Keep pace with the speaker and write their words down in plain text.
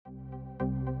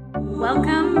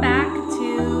Welcome back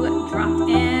to Dropped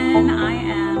In. I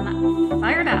am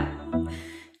fired up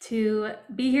to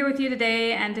be here with you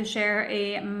today and to share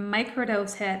a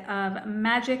microdose hit of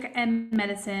magic and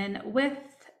medicine with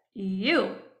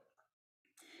you.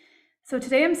 So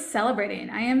today I'm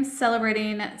celebrating. I am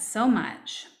celebrating so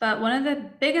much, but one of the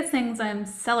biggest things I'm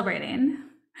celebrating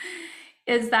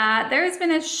is that there's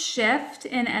been a shift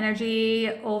in energy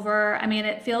over,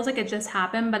 it feels like it just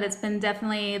happened, but it's been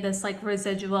definitely this like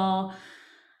residual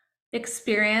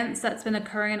experience that's been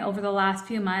occurring over the last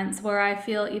few months where I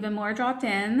feel even more dropped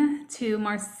in to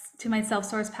my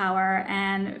self-source power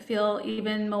and feel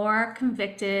even more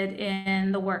convicted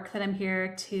in the work that I'm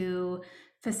here to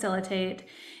facilitate.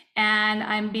 And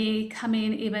I'm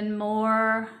becoming even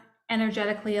more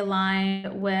energetically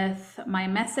aligned with my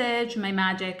message, my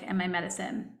magic, and my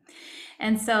medicine.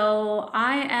 And so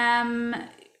I am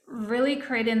really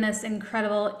creating this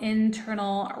incredible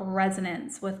internal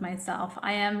resonance with myself.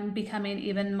 I am becoming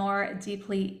even more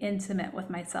deeply intimate with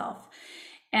myself.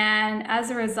 And as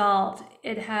a result,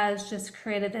 it has just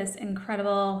created this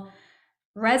incredible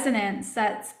resonance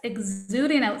that's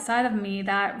exuding outside of me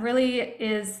that really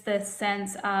is this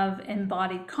sense of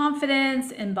embodied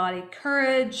confidence, embodied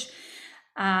courage.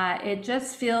 It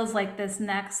just feels like this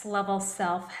next level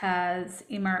self has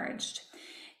emerged.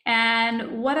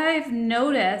 And what I've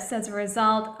noticed as a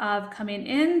result of coming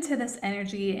into this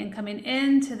energy and coming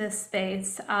into this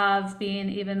space of being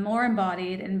even more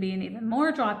embodied and being even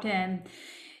more dropped in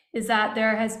is that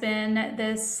there has been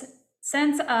this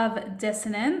sense of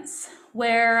dissonance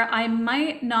where I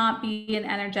might not be an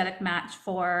energetic match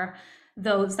for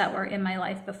those that were in my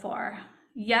life before.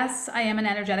 Yes, I am an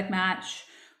energetic match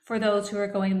for those who are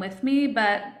going with me,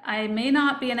 but I may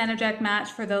not be an energetic match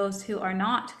for those who are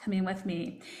not coming with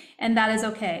me, and that is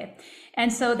okay.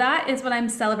 And so that is what I'm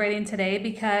celebrating today,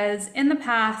 because in the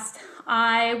past,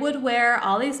 I would wear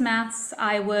all these masks.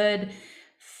 I would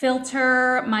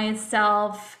filter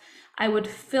myself. I would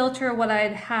filter what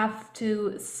I'd have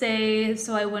to say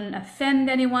so I wouldn't offend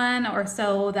anyone, or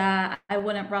so that I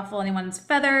wouldn't ruffle anyone's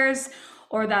feathers,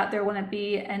 or that there wouldn't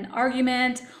be an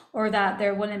argument, or that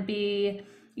there wouldn't be,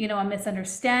 a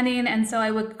misunderstanding. And so I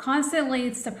would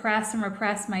constantly suppress and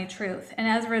repress my truth. And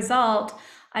as a result,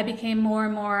 I became more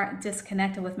and more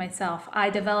disconnected with myself.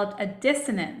 I developed a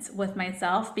dissonance with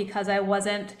myself because I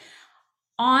wasn't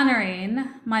honoring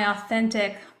my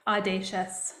authentic,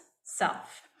 audacious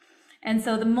self. And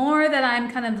so the more that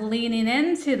I'm kind of leaning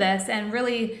into this and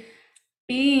really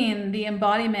being the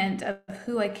embodiment of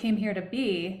who I came here to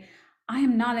be, I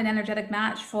am not an energetic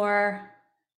match for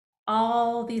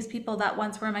all these people that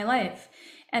once were in my life.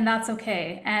 And that's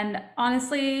okay. And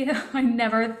honestly, I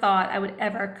never thought I would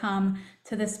ever come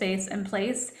to this space and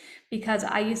place, because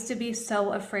I used to be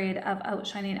so afraid of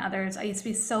outshining others. I used to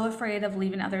be so afraid of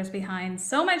leaving others behind.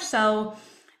 So much so,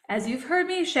 as you've heard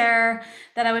me share,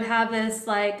 that I would have this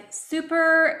like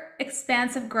super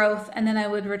expansive growth and then I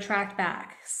would retract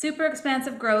back. Super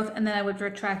expansive growth and then I would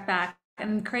retract back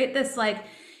and create this like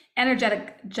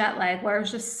energetic jet lag where it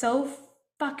was just so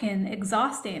fucking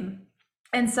exhausting.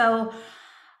 And so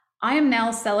I am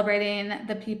now celebrating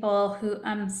the people who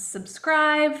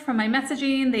unsubscribe from my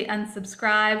messaging, they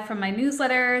unsubscribe from my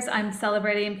newsletters. I'm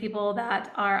celebrating people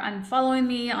that are unfollowing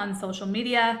me on social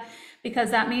media, because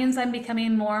that means I'm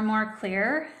becoming more and more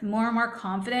clear, more and more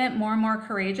confident, more and more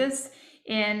courageous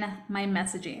in my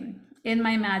messaging, in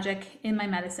my magic, in my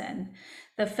medicine.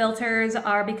 The filters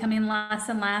are becoming less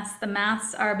and less. The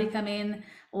masks are becoming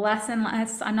less and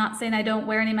less. I'm not saying I don't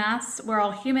wear any masks. We're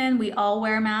all human. We all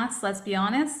wear masks. Let's be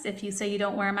honest. If you say you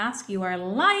don't wear a mask, you are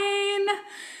lying.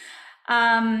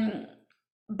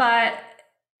 But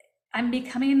I'm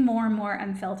becoming more and more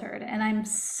unfiltered, and I'm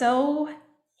so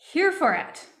here for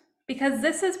it, because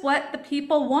this is what the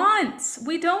people want.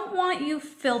 We don't want you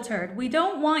filtered. We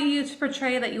don't want you to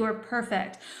portray that you are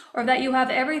perfect, or that you have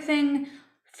everything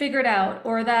figured out,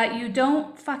 or that you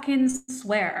don't fucking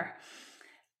swear.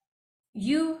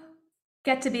 You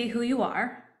get to be who you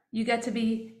are. You get to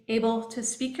be able to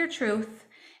speak your truth,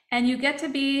 and you get to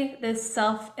be this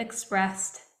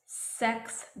self-expressed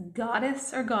sex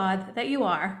goddess or god that you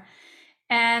are,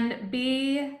 and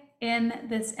be in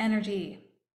this energy.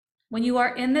 When you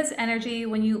are in this energy,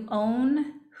 when you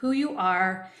own who you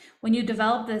are, when you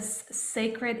develop this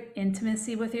sacred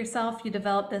intimacy with yourself, you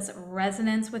develop this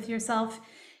resonance with yourself,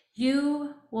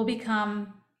 you will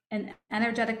become an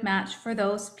energetic match for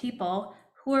those people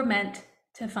who are meant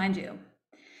to find you.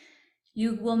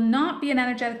 You will not be an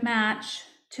energetic match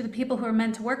to the people who are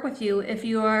meant to work with you if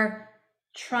you are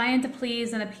trying to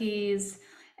please and appease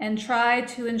and try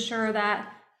to ensure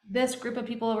that this group of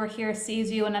people over here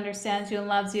sees you and understands you and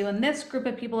loves you, and this group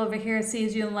of people over here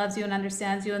sees you and loves you and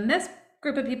understands you, and this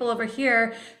group of people over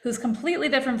here who's completely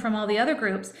different from all the other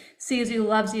groups sees you,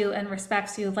 loves you, and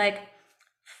respects you. Like,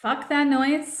 fuck that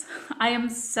noise. I am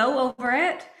so over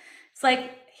it. It's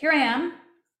like, here I am.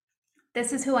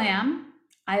 This is who I am.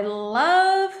 I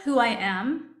love who I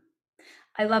am.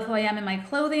 I love who I am in my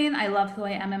clothing. I love who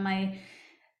I am in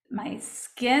my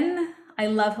skin. I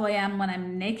love who I am when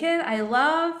I'm naked. I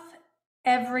love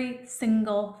every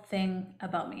single thing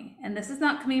about me. And this is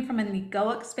not coming from an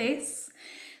egoic space.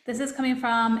 This is coming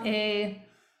from a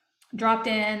dropped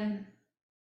in,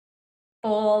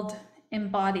 bold,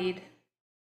 embodied,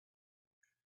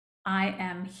 I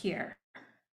am here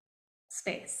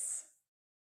space.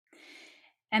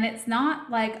 And it's not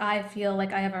like I feel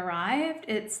like I have arrived.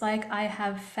 It's like I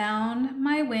have found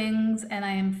my wings and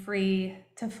I am free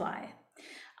to fly.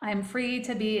 I am free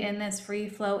to be in this free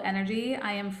flow energy.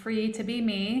 I am free to be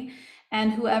me.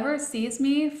 And whoever sees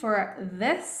me for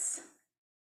this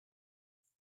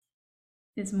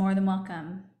is more than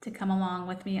welcome to come along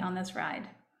with me on this ride.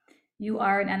 You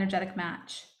are an energetic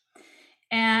match.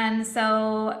 And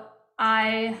so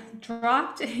I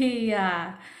dropped an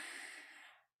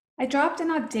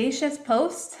audacious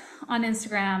post on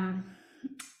Instagram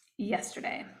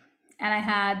yesterday. And I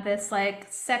had this like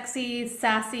sexy,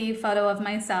 sassy photo of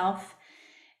myself.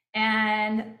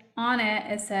 And on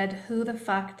it said, who the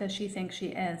fuck does she think she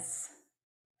is?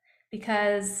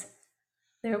 Because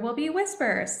there will be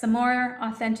whispers. The more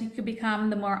authentic you become,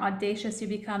 the more audacious you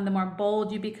become, the more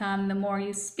bold you become, the more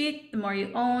you speak, the more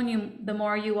you own, the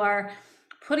more you are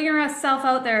putting yourself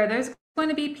out there. There's going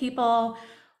to be people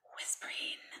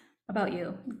whispering about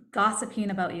you,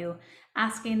 gossiping about you,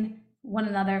 asking one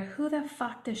another, who the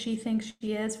fuck does she think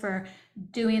she is for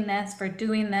doing this, not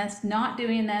doing this,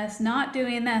 not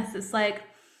doing this? It's like,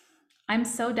 I'm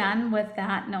so done with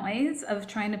that noise of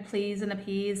trying to please and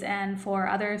appease and for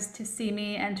others to see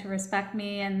me and to respect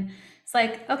me. And it's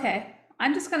like, okay,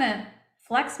 I'm just gonna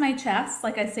flex my chest.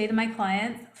 Like I say to my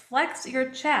clients, flex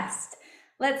your chest.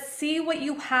 Let's see what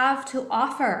you have to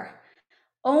offer.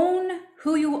 Own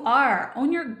who you are,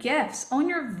 own your gifts, own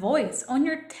your voice, own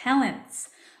your talents,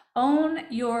 own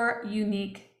your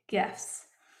unique gifts.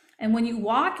 And when you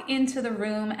walk into the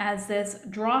room as this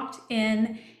dropped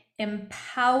in,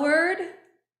 empowered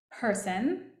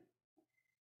person,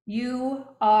 you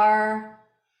are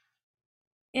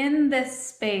in this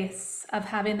space of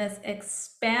having this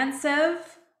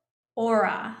expansive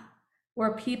aura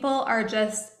where people are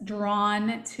just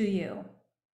drawn to you.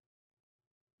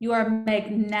 You are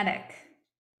magnetic.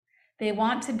 They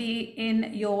want to be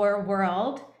in your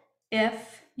world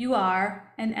if you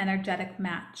are an energetic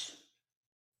match.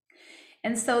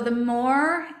 And so the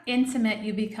more intimate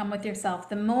you become with yourself,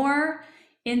 the more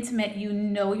intimate you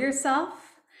know yourself,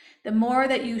 the more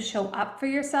that you show up for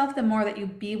yourself, the more that you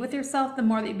be with yourself, the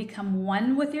more that you become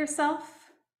one with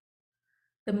yourself,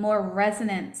 the more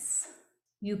resonance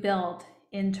you build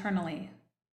internally.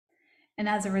 And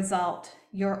as a result,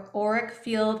 your auric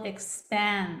field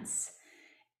expands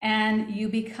and you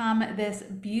become this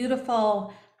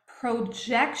beautiful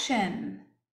projection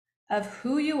of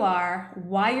who you are,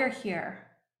 why you're here,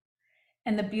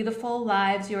 and the beautiful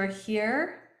lives you are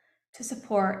here to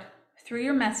support through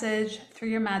your message, through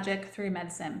your magic, through your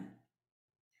medicine.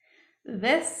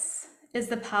 This is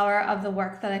the power of the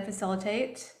work that I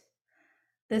facilitate.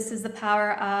 This is the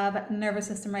power of nervous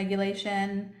system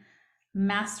regulation,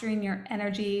 mastering your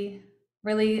energy,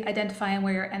 really identifying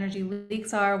where your energy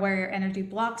leaks are, where your energy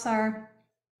blocks are,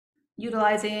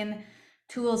 utilizing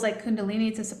tools like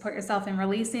Kundalini to support yourself in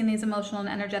releasing these emotional and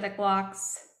energetic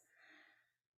blocks,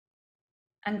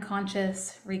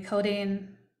 unconscious recoding.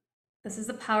 This is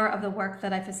the power of the work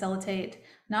that I facilitate,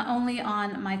 not only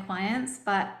on my clients,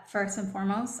 but first and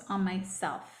foremost on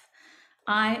myself.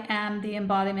 I am the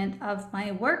embodiment of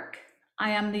my work.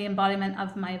 I am the embodiment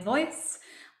of my voice.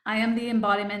 I am the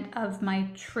embodiment of my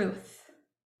truth.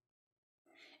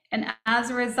 And as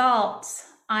a result,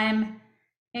 I'm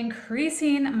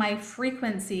increasing my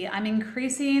frequency. I'm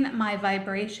increasing my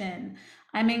vibration.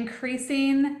 I'm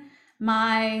increasing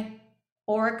my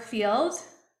auric field.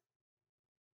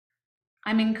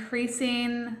 I'm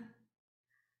increasing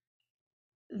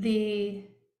the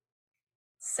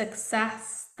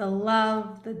success, the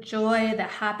love, the joy, the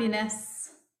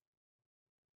happiness,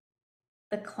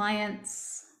 the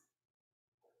clients,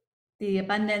 the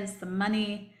abundance, the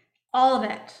money, all of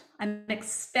it. I'm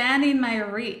expanding my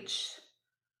reach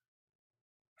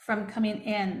from coming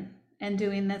in and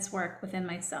doing this work within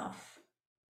myself.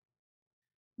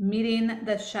 Meeting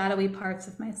the shadowy parts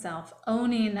of myself,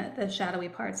 owning the shadowy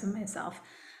parts of myself,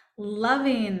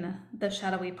 loving the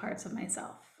shadowy parts of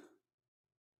myself.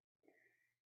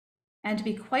 And to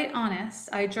be quite honest,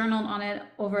 I journaled on it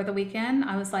over the weekend.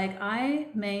 I was like, I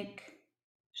make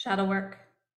shadow work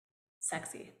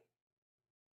sexy.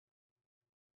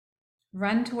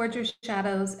 Run towards your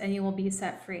shadows and you will be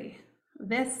set free.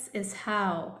 This is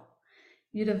how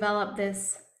you develop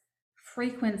this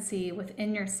frequency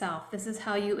within yourself. This is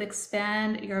how you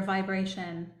expand your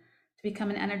vibration to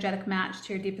become an energetic match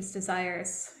to your deepest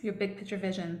desires, your big picture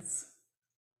visions.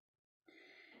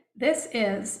 This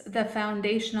is the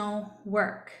foundational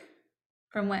work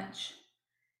from which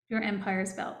your empire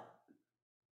is built.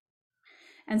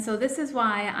 And so this is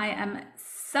why I am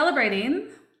celebrating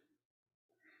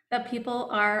that people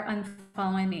are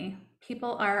unfollowing me.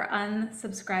 People are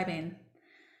unsubscribing.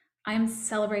 I'm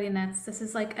celebrating this. This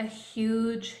is like a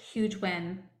huge, huge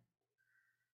win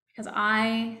because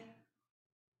I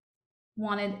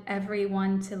wanted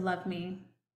everyone to love me.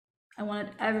 I wanted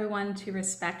everyone to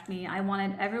respect me. I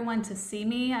wanted everyone to see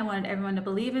me. I wanted everyone to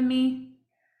believe in me.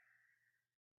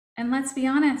 And let's be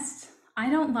honest, I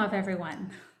don't love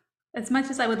everyone. As much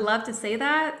as I would love to say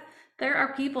that, there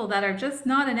are people that are just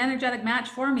not an energetic match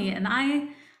for me, and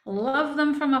I love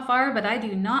them from afar, but I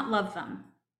do not love them.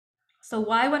 So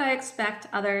why would I expect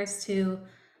others to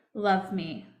love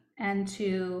me and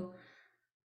to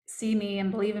see me and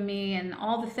believe in me and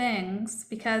all the things?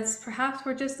 Because perhaps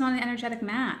we're just not an energetic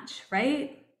match,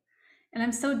 right? And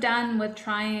I'm so done with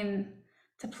trying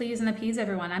to please and appease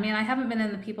everyone. I mean, I haven't been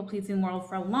in the people-pleasing world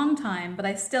for a long time, but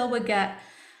I still would get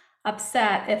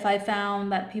upset if I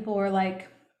found that people were like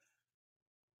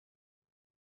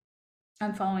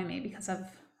unfollowing me because of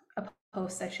a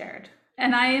post I shared.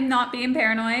 And I am not being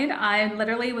paranoid. I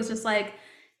literally was just like,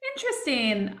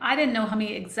 interesting. I didn't know how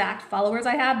many exact followers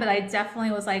I had, but I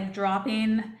definitely was like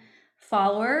dropping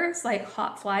followers like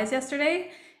hot flies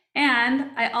yesterday.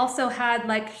 And I also had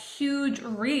like huge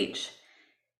reach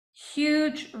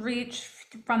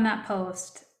from that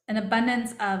post, an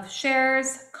abundance of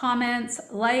shares, comments,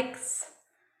 likes.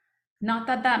 Not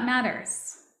that that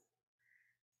matters,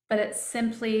 but it's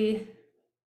simply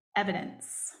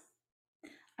evidence.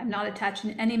 I'm not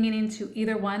attaching any meaning to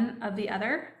either one of the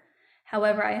other.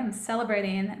 However, I am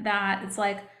celebrating that it's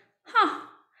like,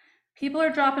 people are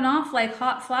dropping off like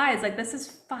hot flies. Like, this is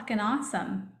fucking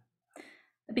awesome.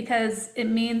 Because it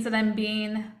means that I'm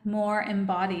being more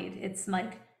embodied. It's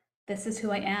like, this is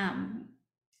who I am.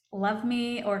 Love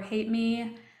me or hate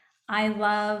me. I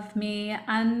love me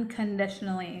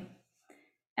unconditionally.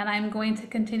 And I'm going to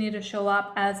continue to show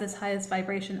up as this highest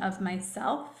vibration of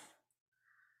myself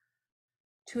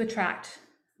to attract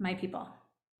my people.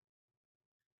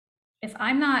 If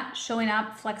I'm not showing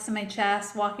up, flexing my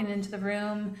chest, walking into the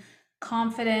room,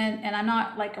 confident, and I'm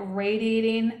not like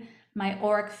radiating my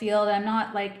auric field, I'm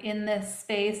not like in this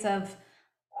space of,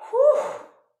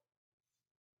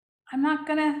 I'm not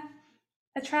gonna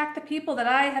attract the people that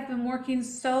I have been working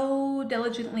so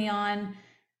diligently on,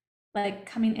 like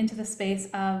coming into the space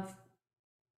of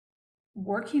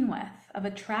working with, of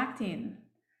attracting.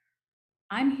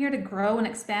 I'm here to grow and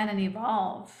expand and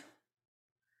evolve.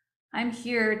 I'm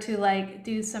here to like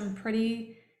do some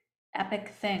pretty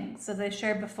epic things. As I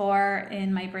shared before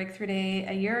in my breakthrough day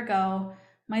a year ago,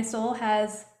 my soul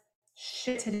has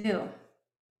shit to do.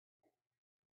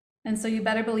 And so you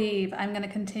better believe I'm going to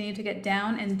continue to get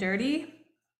down and dirty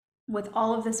with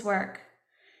all of this work,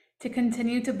 to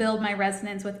continue to build my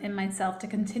resonance within myself, to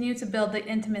continue to build the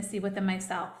intimacy within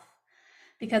myself.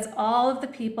 Because all of the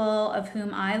people of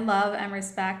whom I love and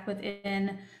respect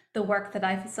within the work that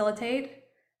I facilitate,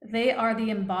 they are the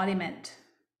embodiment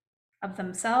of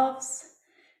themselves.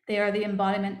 They are the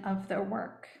embodiment of their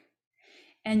work.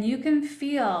 And you can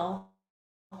feel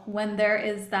when there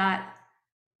is that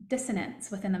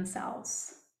dissonance within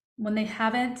themselves, when they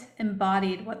haven't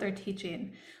embodied what they're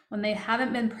teaching, when they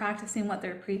haven't been practicing what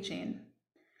they're preaching,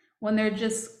 when they're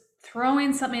just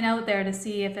throwing something out there to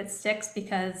see if it sticks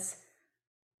because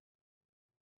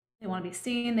they want to be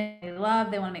seen, they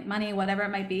love, they want to make money, whatever it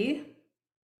might be.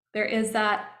 There is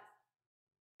that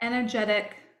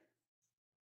energetic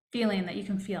feeling that you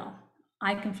can feel.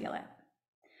 I can feel it.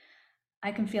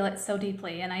 I can feel it so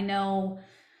deeply. And I know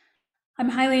I'm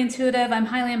highly intuitive, I'm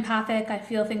highly empathic, I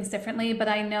feel things differently, but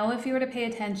I know if you were to pay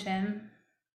attention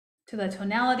to the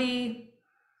tonality,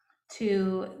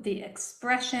 to the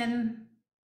expression,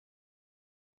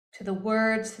 to the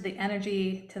words, to the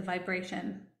energy, to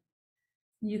vibration,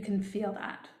 you can feel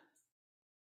that.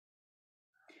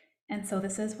 And so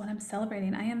this is what I'm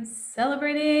celebrating. I am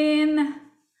celebrating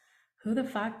who the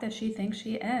fuck does she think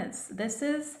she is? This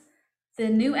is the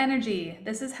new energy.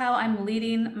 This is how I'm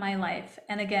leading my life.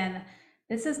 And again,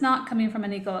 This is not coming from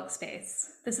an egoic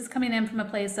space. This is coming in from a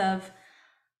place of,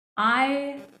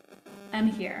 I am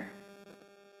here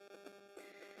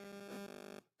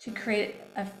to create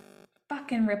a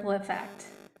fucking ripple effect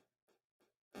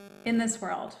in this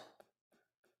world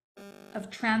of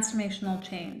transformational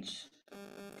change.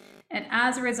 And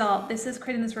as a result, this is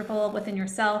creating this ripple within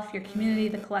yourself, your community,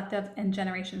 the collective, and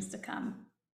generations to come.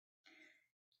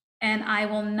 And I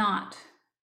will not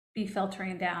be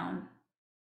filtering down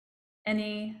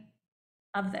any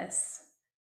of this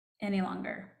any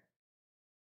longer.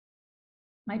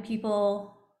 My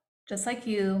people, just like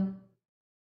you,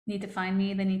 need to find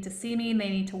me, they need to see me, they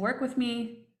need to work with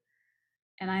me,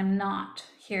 and I'm not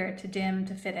here to dim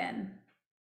to fit in.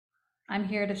 I'm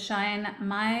here to shine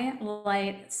my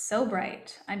light so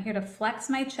bright. I'm here to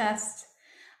flex my chest.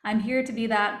 I'm here to be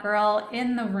that girl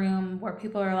in the room where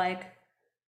people are like,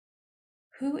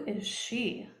 who is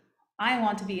she? I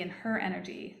want to be in her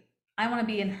energy. I want to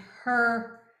be in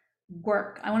her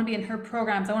work. I want to be in her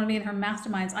programs. I want to be in her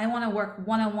masterminds. I want to work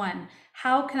one-on-one.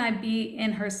 How can I be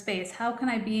in her space? How can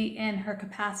I be in her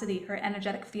capacity, her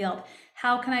energetic field?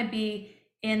 How can I be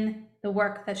in the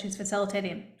work that she's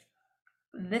facilitating?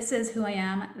 This is who I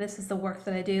am. This is the work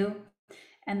that I do.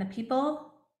 And the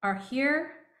people are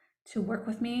here to work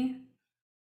with me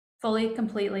fully,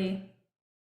 completely,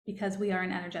 because we are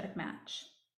an energetic match.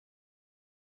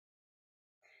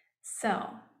 So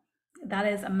that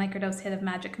is a microdose hit of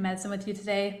magic medicine with you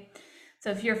today. So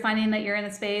if you're finding that you're in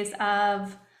a space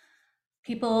of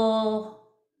people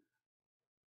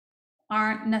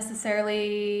aren't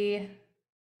necessarily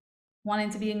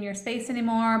wanting to be in your space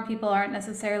anymore, people aren't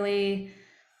necessarily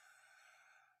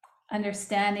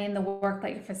understanding the work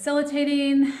that you're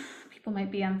facilitating, people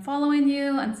might be unfollowing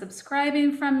you,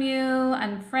 unsubscribing from you,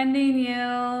 unfriending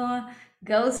you,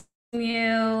 ghosting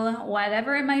you,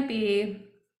 whatever it might be,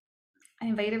 I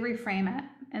invite you to reframe it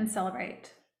and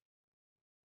celebrate.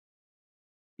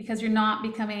 Because you're not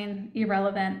becoming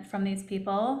irrelevant from these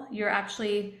people. You're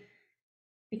actually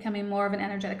becoming more of an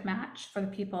energetic match for the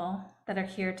people that are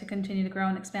here to continue to grow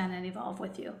and expand and evolve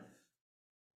with you.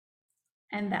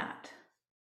 And that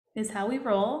is how we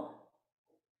roll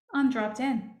on Dropped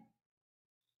In.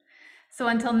 So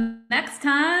until next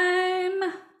time,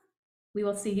 we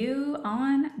will see you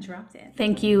on Dropped In.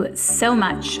 Thank you so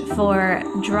much for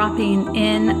dropping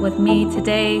in with me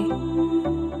today.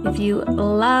 If you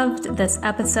loved this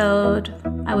episode,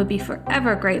 I would be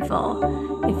forever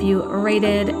grateful if you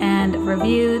rated and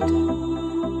reviewed.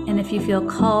 And if you feel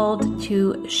called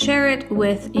to share it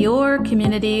with your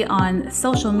community on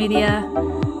social media,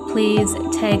 please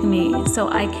tag me so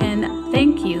I can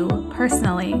thank you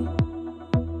personally.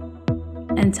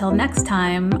 Until next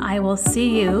time, I will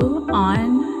see you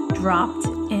on Dropped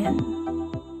In.